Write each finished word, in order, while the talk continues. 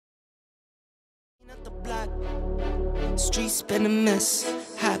Streets been a mess,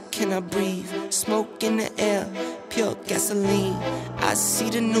 how can I breathe? Smoke in the air, pure gasoline. I see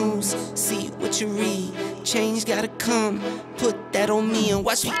the news, see what you read. Change gotta come, put that on me and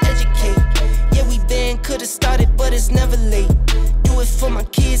watch me educate. Yeah, we been, could've started, but it's never late. Do it for my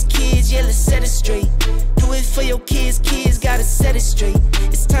kids, yeah, let's set it straight. Do it for your kids, gotta set it straight.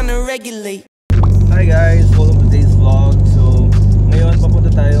 It's time to regulate. Hi guys, welcome to today's vlog. So, ngayon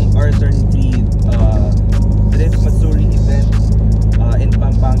papunta tayong R33 Drift Matsuri event in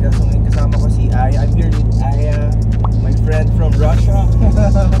Pampanga. So ngayon kasama ko si Aya. I'm here with Aya, my friend from Russia.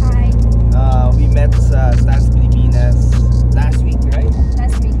 Hi. We met sa Stans Pilipinas last week, right?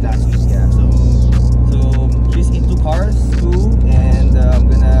 Last week, yeah. So she's into cars too, and I'm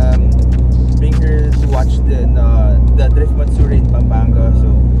gonna bring her to watch the Drift Matsuri in Pampanga.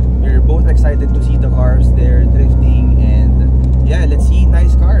 So we're both excited to see the cars there drifting, and yeah, let's see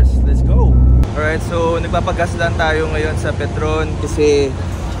nice cars. Let's go. Alright, so nagpapagas lang tayo ngayon sa Petron kasi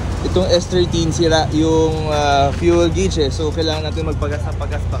itong S13 sira yung fuel gauge eh. So kailangan natin magpagas ng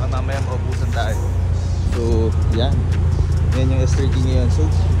pagas, baka mamaya maubusan tayo. So yan, yan yung S13 ngayon. So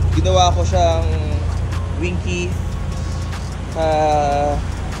ginawa ko siyang winky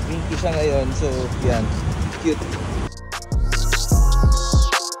siya ngayon. So yan, cute.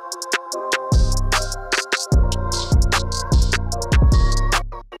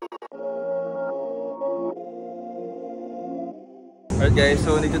 Alright guys,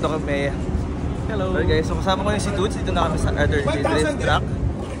 so dito kami. Hello. Alright guys, so kasama ko yung si Toots. Dito na kami sa other drift track.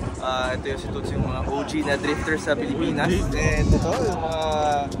 Ito yung si Toots, yung mga OG na drifter sa Pilipinas. And ito, yung mga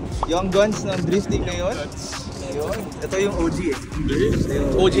young guns ng drifting ngayon. Ito yung OG eh.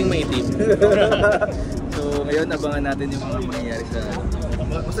 OG may team. So ngayon, abangan natin yung mga mangyayari sa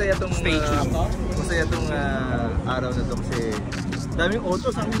masaya tong araw na to kasi daming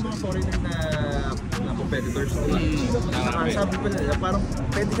auto sa mga foreigner na competitors. Sabi pa nila, parang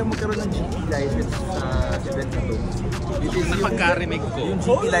pwede ka magkaroon ng GP license sa event na to. Napagkarinig ko. Yung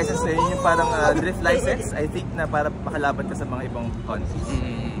GP license na yun, yung parang drift license, I think na para makalaban ka sa mga ibang countries.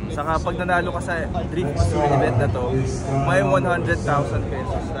 Saka pag nanalo ka sa Drift Matsuri event na to, may 100,000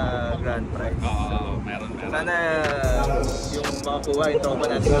 pesos na grand prize. Meron. Sana yung makakuha yung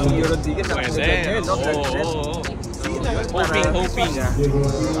tropa natin ng Euro ticket sa ngayon, no? Hoping.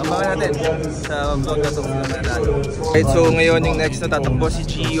 Abangan natin sa vlog na ito kung nanalo. Right, so ngayon yung next na tatakbo si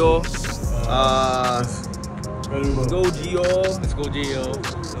Gio. Let's go Gio.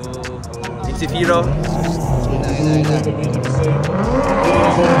 So, si Firo.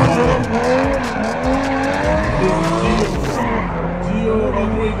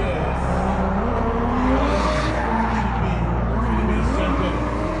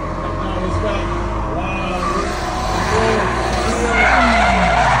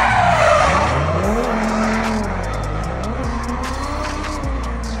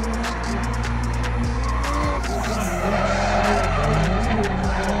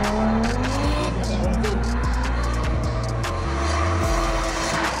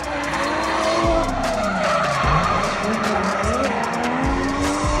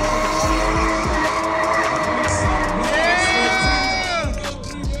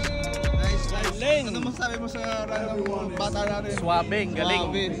 Swabing,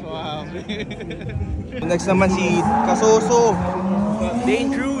 galing. Swabe. Next naman si Kasoso.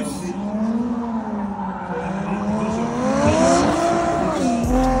 Dangerous.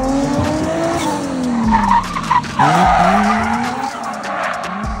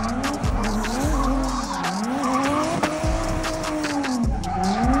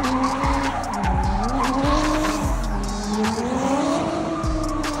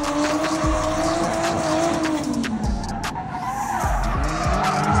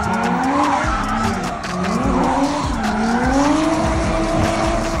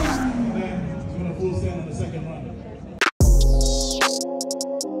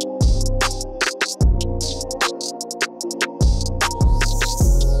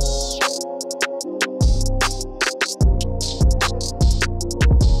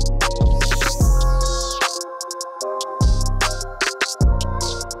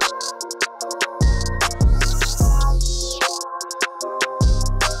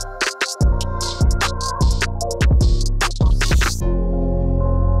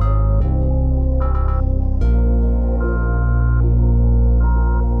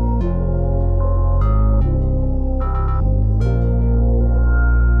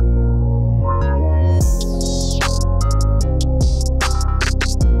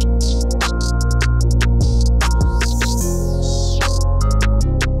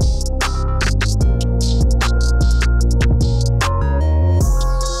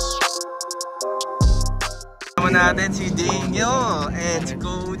 Kasama natin si Daniel and si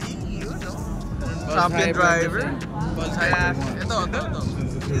Cody. Yun, no? Champion driver. Kaya, ito.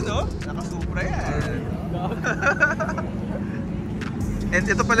 Yun, no? Nakasupra yan. And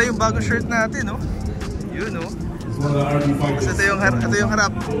ito pala yung bagong shirt natin, no? Yun, no? Kasi ito yung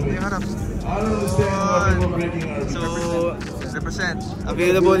harap. So, represent.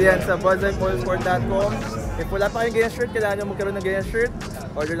 Available yan sa buzzhypemotorsport.com. If wala pa kayong ganyan shirt, kailangan nyo magkaroon ng ganyan shirt,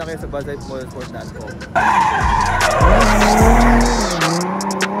 order lang kayo sa buzzhypemotorsport.com.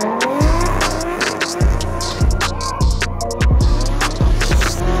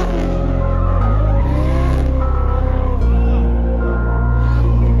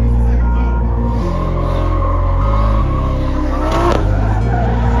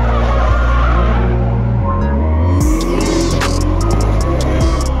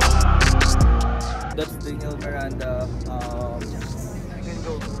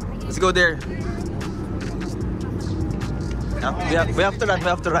 Let's go there. We have to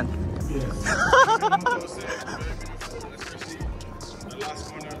run.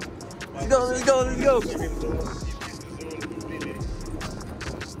 Let's go.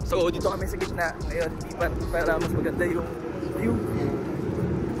 So dito kami sa gitna ngayon, para mas maganda yung view.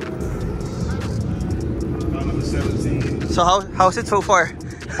 So how's it so far?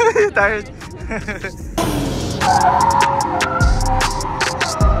 Tired?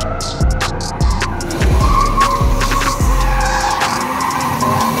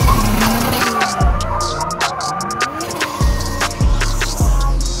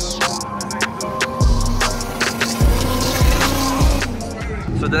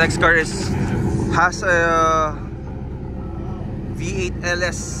 So the next car has a V8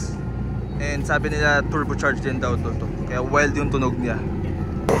 LS and sabi nila turbocharged din daw to. Kaya wild yung tunog niya.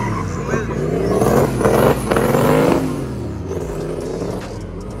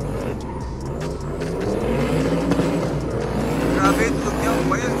 Grabe yung tunog niya,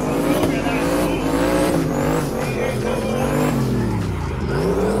 wild.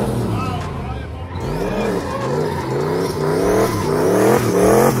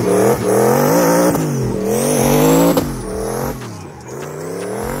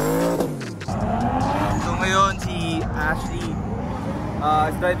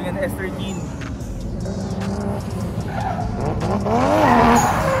 Is driving an S13.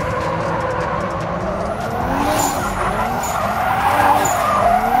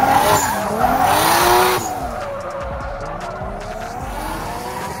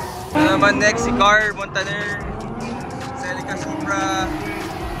 Naman next si Car Montaner, Celica Supra,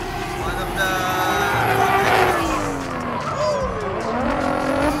 one of the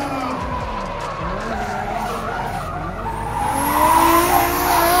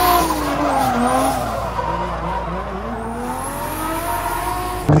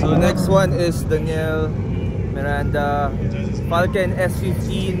So next one is Daniel Miranda Falcon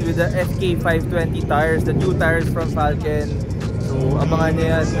S15 with the FK520 tires, the new tires from Falcon. So abangan niya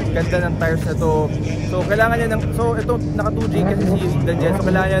yan, ang ganda ng tires na to. So kailangan niya ng, so ito naka 2J kasi si Daniel, so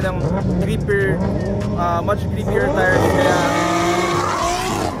kailangan niya ng gripper, much grippier tires, kaya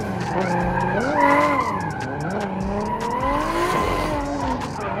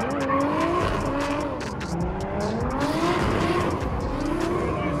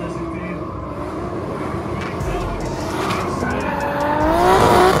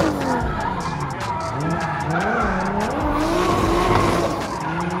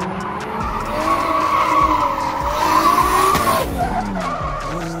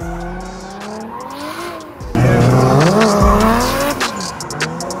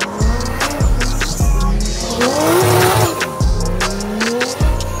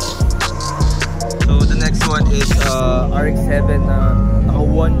RX-7 na naka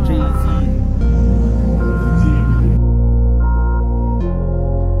 1JZ.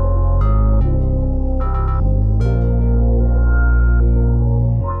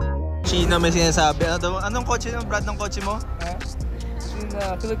 China may sinasabi. Anong kotse ng brand ng kotse mo?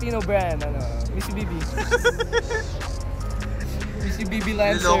 Filipino brand, Mitsubishi. Mitsubishi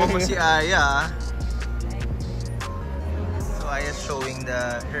Lancer. Niloko mo si Aya. So Aya's showing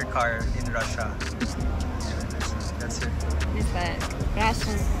her car in Russia. That's it. This one,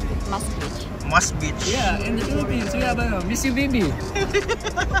 Russian Moskvich. Moskvich. Yeah, in the Philippines we have Mitsubishi.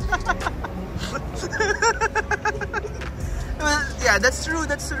 Well, yeah, that's true.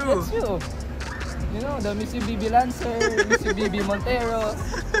 That's true. You know, the Mitsubishi Lancer, Mitsubishi Montero.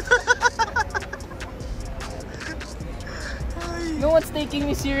 No one's taking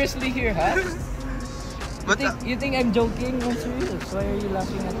me seriously here, huh? But You think I'm joking? I'm serious. Why are you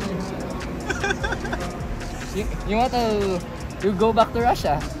laughing at me? You want to go back to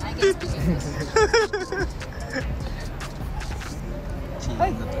Russia? I can speak English. see.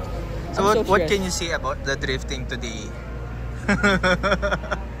 Ay. So I'm so what stressed. can you say about the drifting today?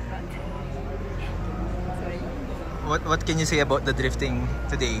 Sorry. What can you say about the drifting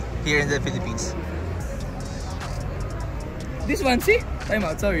today here in the Philippines? This one, see? Time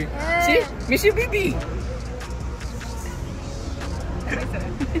out, sorry. See? Miss you, baby!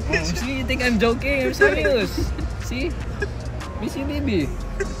 See, you think I'm joking? I'm serious. See? Miss you, baby.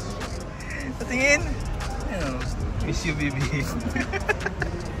 Patingin? Ano? Miss you, baby.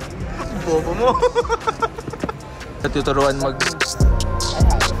 Bobo mo. Natuturuan mag...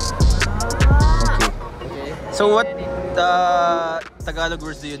 Okay. So what Tagalog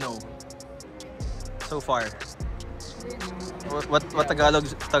words do you know so far? What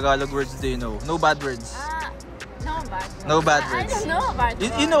Tagalog words do you know? No bad words. No bad word. No bad I words. don't know bad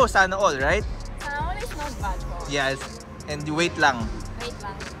word. You know sana all, right? Sana all is not bad word. Yes. And wait lang. Wait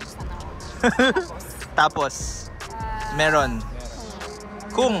lang. Sana all. Tapos meron.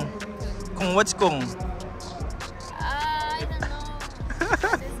 Kung what's kung? I don't know.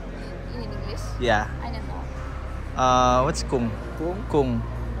 In English? Yeah. I don't know. What's kung? Kung? Kung.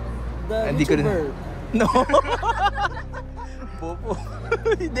 The Hindi ko rin. YouTuber. No. Bobo.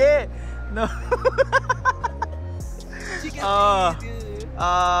 Hindi. No.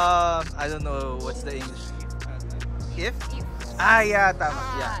 I don't know what's the English. If? Ah, yeah, tama.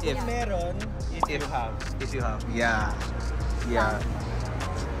 Yeah, if. Meron, if you have. If you have. Yeah. Yeah.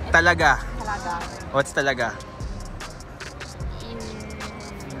 Talaga. Talaga. What's talaga? In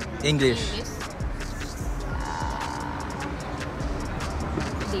English.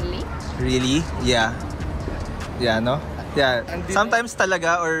 Really? Really? Yeah. Yeah, no? Yeah. And did Sometimes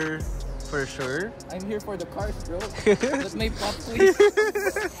talaga or for sure. I'm here for the cars, bro. Let my pop quiz.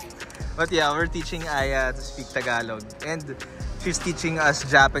 But yeah, we're teaching Aya to speak Tagalog. And she's teaching us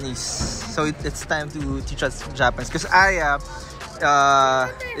Japanese. So it's time to teach us Japanese. Because Aya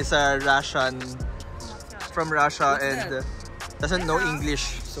is a Russian, from Russia, and doesn't know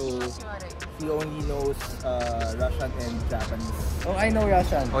English. So He only knows Russian and Japanese. Oh, I know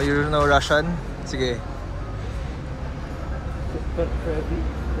Russian. oh, you know Russian? Sige.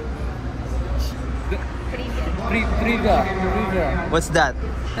 Trivia. What's that?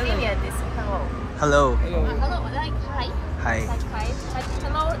 Trivia is hello. Hello. Hello, like hi. Hi. Like hi. But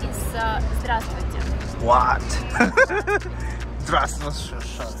hello is здравствуйте. What? Здравствуйте.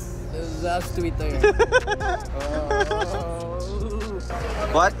 Last Twitter.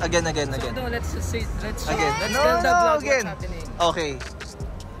 What? Again. No, let's Again. let's No, tell the no, vlog again. what's happening. Okay.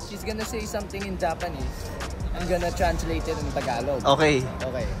 She's gonna say something in Japanese. I'm gonna translate it in Tagalog. Okay.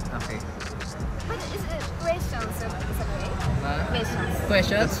 Okay. Okay. But is it questions? Is okay? Huh? Questions.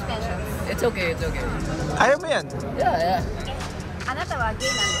 Questions? Questions. It's okay, it's okay. Kaya mo yan. Yeah. あなたはゲイ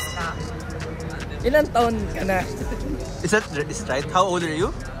なんですか? Ilan taon ka na? Is right? How old are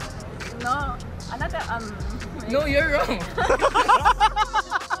you? No. あなた No, you're wrong.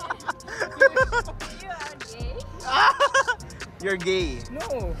 You are gay? You're gay.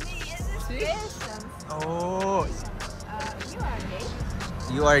 No. See? Questions. Oh. You are gay?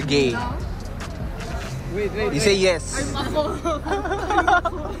 You are gay. No. Wait. You say yes.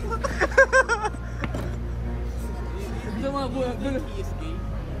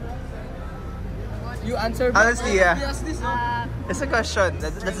 You answer back. Honestly, yeah. It's a question.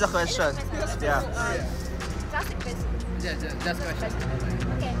 That's the question. Yeah. Just a question. Just question.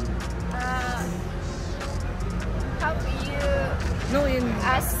 Okay. How do you No,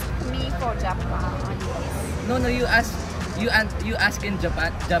 ask me for Japan? no, you ask in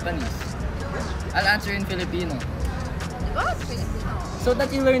Japanese. I'll answer in Filipino. What? Filipino. So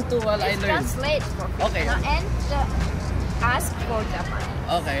that you learn too while I Just learn. translate for Okay. Filipino and ask for Japan.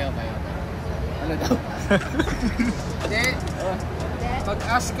 Okay. Ano daw? Hindi.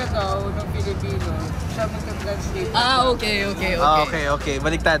 Pag-ask ka daw ng Filipino, siya magka-translate. Okay.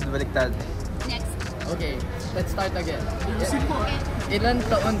 Baliktad. Next. Okay, let's start again. Ilan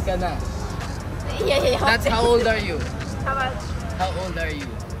taon ka na? Yeah. That's how old are you? How about How old are you?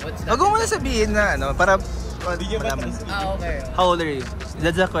 What's that? Wag mo muna sabihin na ano, para malaman. Okay. How old are you?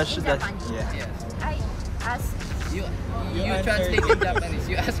 That's the question. In That, Japanese. yeah. Yes. I ask You translate in Japanese.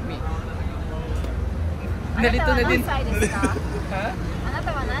 You ask me. Nalito na din. あなたは何歳ですか? は? あなた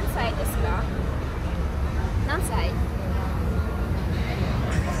は何歳ですか? 何歳?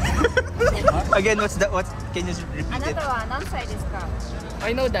 Again, what? Can you repeat あな it? たは何歳ですか?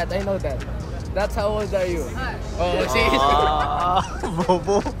 I know that. That's how old are you? Oh, see?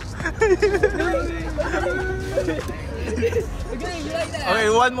 Bobo. Okay, you like that? Okay,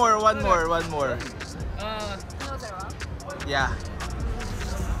 one more. No, zero. Yeah.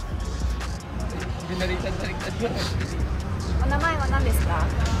 Binaliktad ko. 名前は何ですか?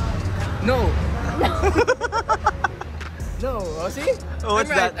 No. No. Oh, see? Oh, what's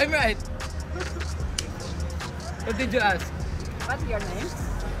I'm right. that? I'm right. What did you ask? What's your name?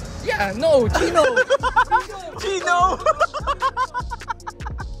 Yeah, no, Chino. Chino!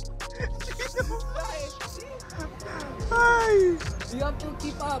 Hi! You have to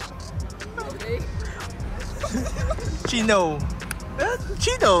keep up. Okay? Chino.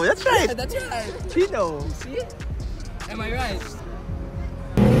 Chino, that's right. Yeah, that's right. Chino. See? Am I right?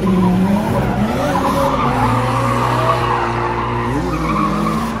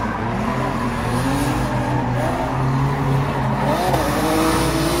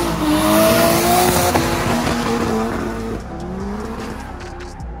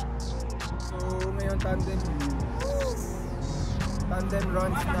 Tandem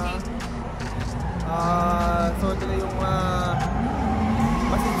runs na. So ito na yung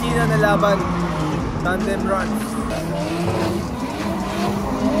masisina na laban. Tandem runs.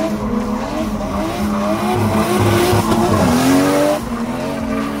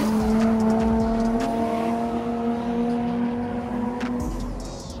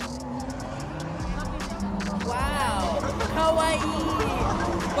 Wow! Kawaii!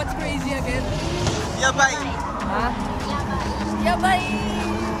 What's crazy again? Yabay! Huh? Yabay!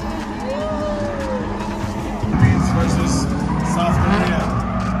 Versus South Korea.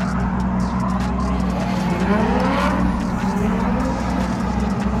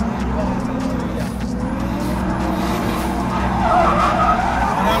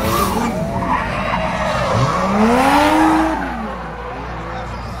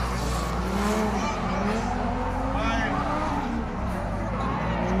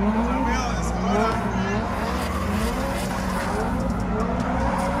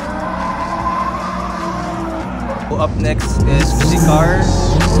 Up next is Busy Car.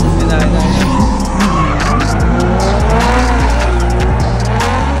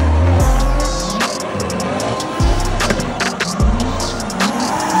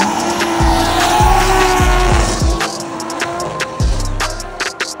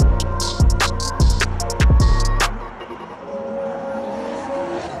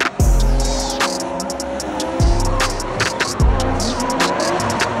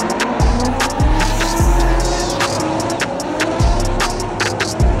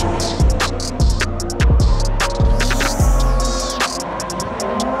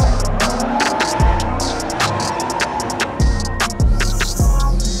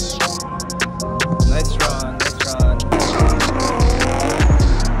 Nice run, nice run.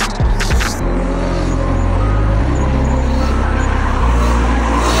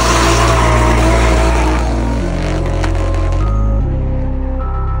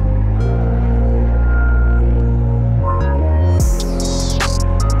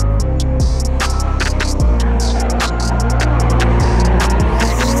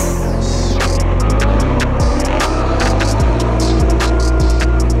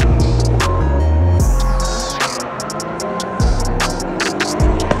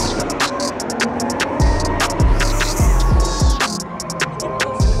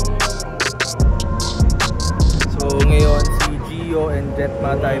 So ngayon si Gio and Jet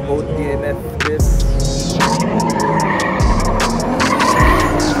Matay both DNF with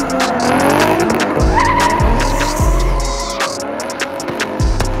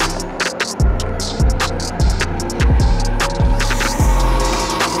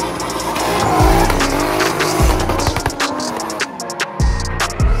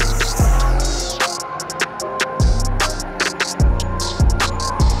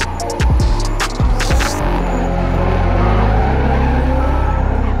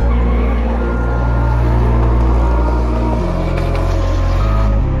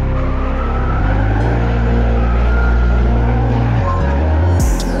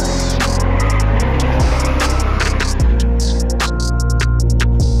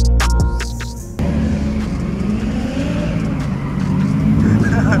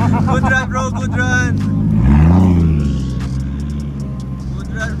Good run, bro. Good run. Good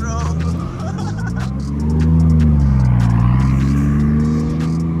run, bro.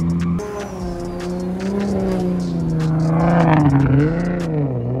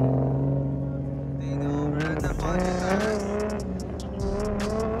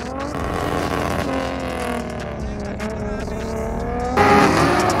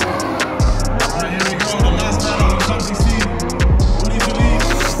 Alright, here we go. The last battle of the top 16. Who needs to leave?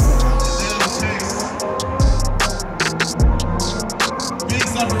 The Chase.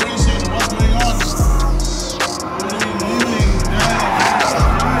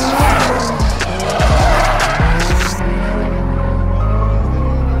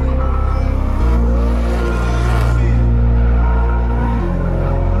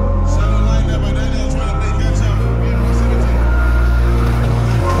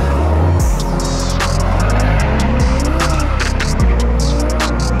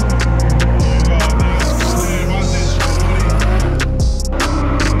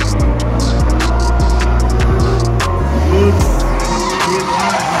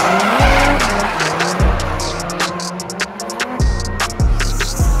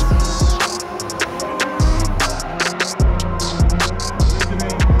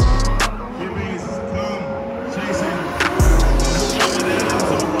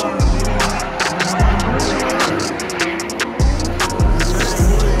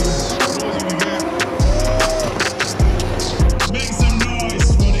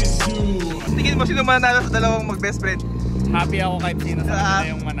 manalo sa dalawang mag-best friend? Happy ako kahit sino sa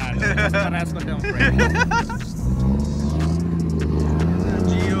kanila yung manalo. Parehas ko yung friend.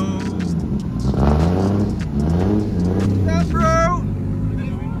 Gio. What's up, bro?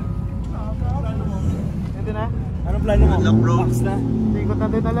 Ito na? Anong plano mo? Good luck, bro. Box na. Hindi ko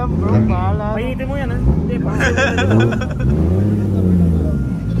natin alam, bro. Bahala. Painitin mo yan, ha? Hindi, pa.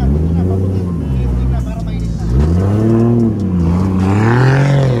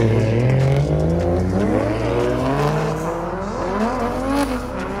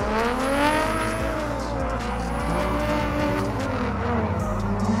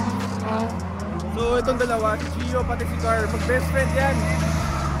 So itong dalawa, si Gio pati si Car, mag-best friend yan.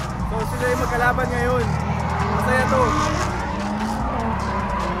 So sila yung magkalaban ngayon. Masaya to.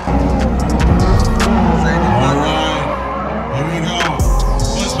 Alright, here we go.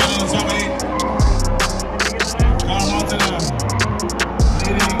 First one in top 8. Car Mountain.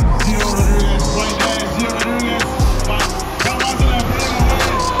 Leading Gio Rodriguez right there. Gio Rodriguez. But Car Mountain playing away.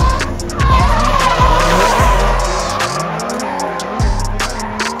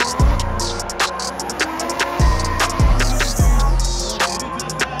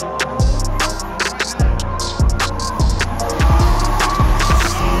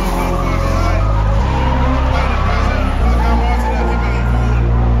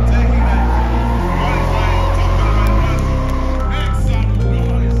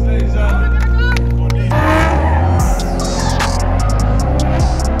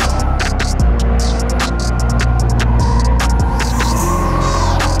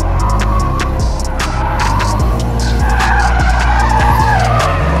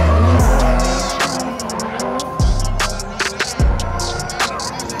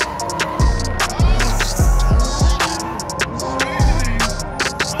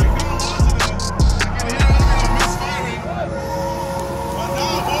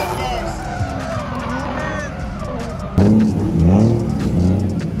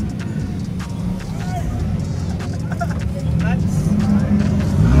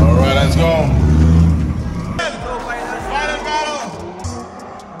 Alright, let's go. Final battle.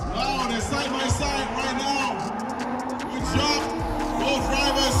 Wow, they're side by side right now. Good job, both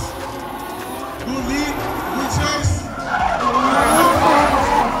drivers. Good lead, good chase.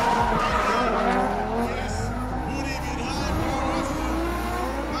 Yes, Booty behind.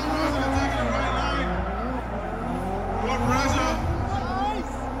 Taking the right line. Good pressure.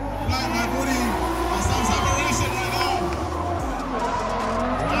 Like my Booty. Some separation right now.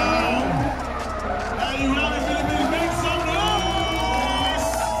 Now you have it, Philippines. Make some noise.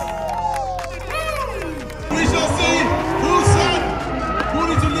 We shall see who said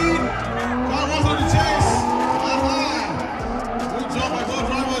Booty to lead. That wasn't the chase. Good job by both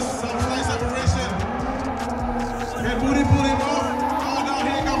drivers. Some slight separation. Can Booty pull him off? Oh, now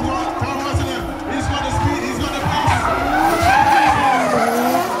here comes Carl Martin. He's got the speed. He's got the pace.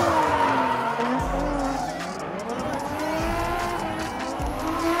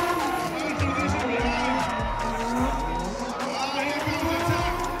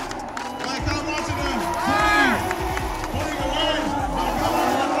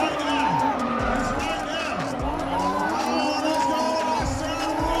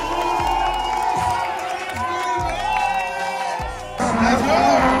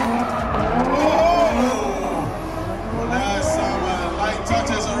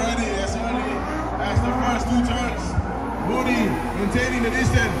 Maintaining the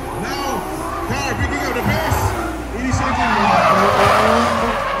distance. Now, Car picking up the pace. Initiating.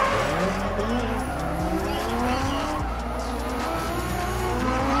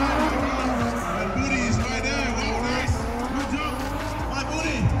 And Booty is right there. Wow, nice. Good job. My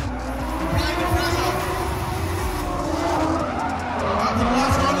Booty. Applying the pressure. After the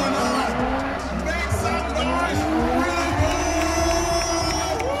last one now. Make some noise. Really good.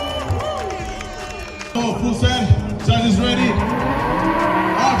 Oh, full set. Judges ready.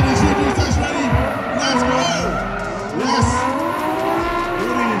 After the shooting test ready. Let's go. Yes.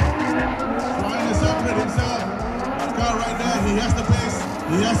 Booty trying to separate himself. Car right there. He has the pace.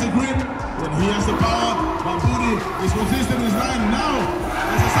 He has the grip. And he has the power. But Booty is consistent in his line. Now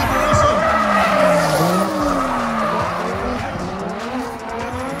there's a separation.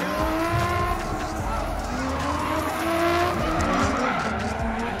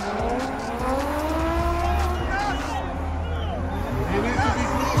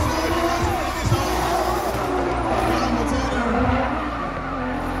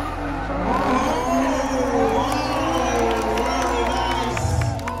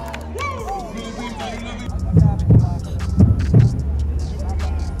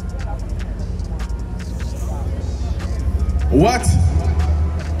 What?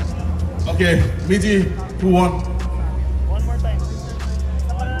 Okay. Okay, Miji, who won? One more time. Look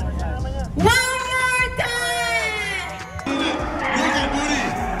at Booty,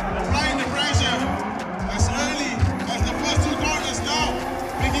 applying the pressure as early as the first two corners now.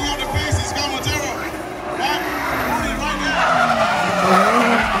 Picking up the pace is Montero. Right? Booty right there.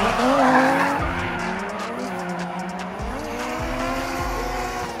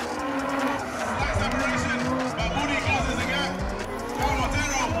 Slight separation, but Booty closes the gap.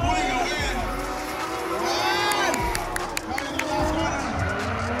 Montero pulling away. One! Coming to the last corner.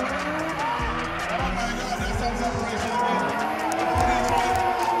 Oh my God, that's some separation again.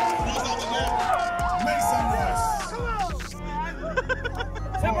 Close out the gap. Make some noise.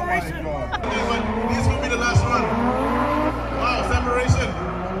 Separation. Oh my God. This will be the last one. Wow, separation.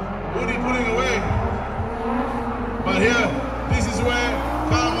 Booty pulling away. But here, this is where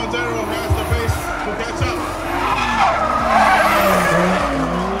Montero has the pace to catch up.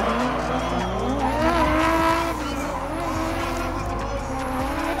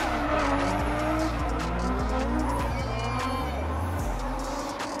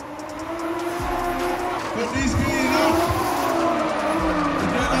 Could this be enough to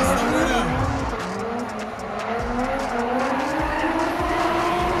get us the winner?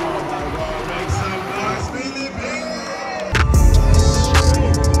 Make some noise, Philippines!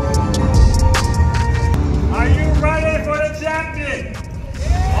 Are you ready for the champion?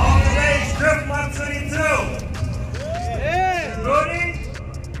 On today's Drift Matsuri 2. Ready?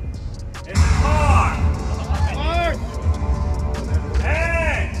 It's hard.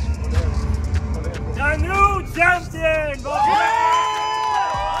 And the new champion.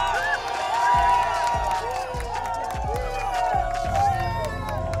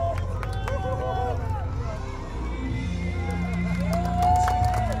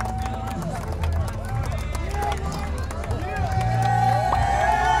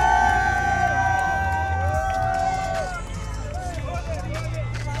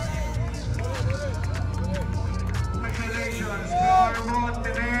 Congratulations, car road to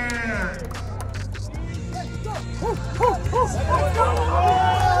there.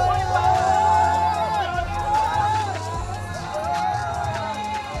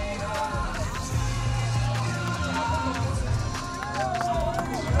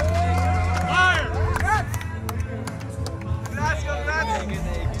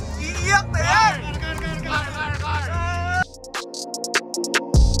 Iiyak na yan!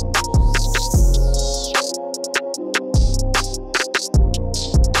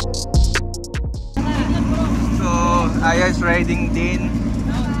 So, Aya is riding din.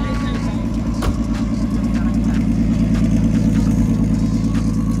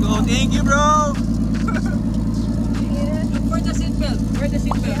 So, thank you, bro! Look for the seatbelt. Where the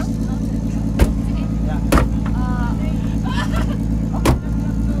seatbelt?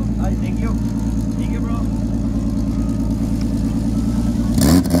 Ay, thank you. Thank you, bro.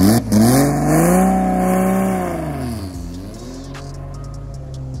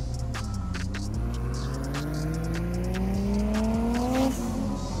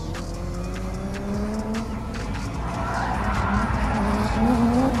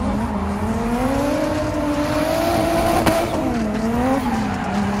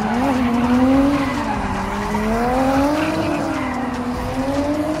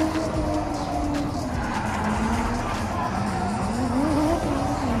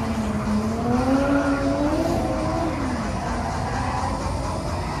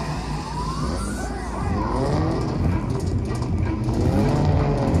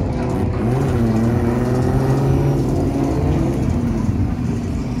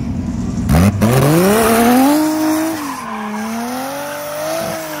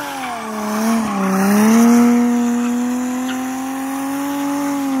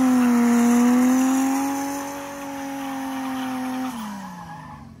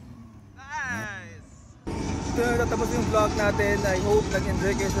 Ito na natapos yung vlog natin. I hope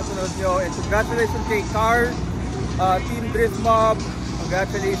nag-enjoy kayo sa sunod nyo. And congratulations kay Car, Team Drift Mob.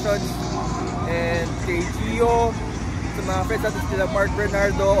 Congratulations. And kay Gio, sa mga friends natin sila Mark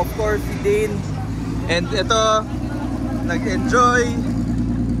Bernardo, of course si Dane. And ito, nag-enjoy.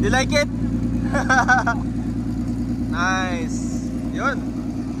 You like it? Nice. Yun.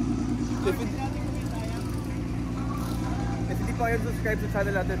 If hindi pa kayo subscribe sa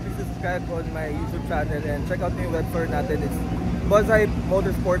channel natin, please subscribe on my YouTube channel and check out yung web store natin. It's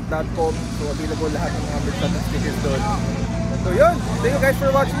buzzhypemotorsport.com. So available lahat ng mga merch at stickers doon. So yun, thank you guys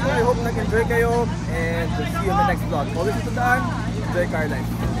for watching. I hope nag-enjoy kayo and we'll see you in the next vlog. Always ito daan, enjoy car life.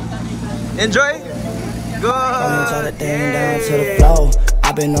 Enjoy! Go! Turn the thing down to the floor.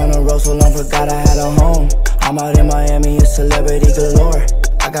 I've been on the road so long, forgot I had a home. I'm out in Miami, a celebrity galore.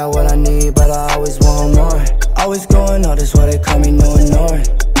 I got what I need, but I always want more. Always going out, that's why they call me no North.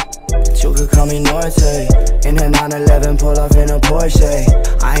 You could call me Norte. In a 911, pull off in a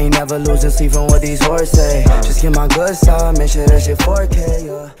Porsche. I ain't never losing sleep from what these horses say. Just get my good side, make sure that shit 4K,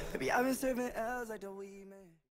 yeah. Baby, I've been serving L's like the weed man.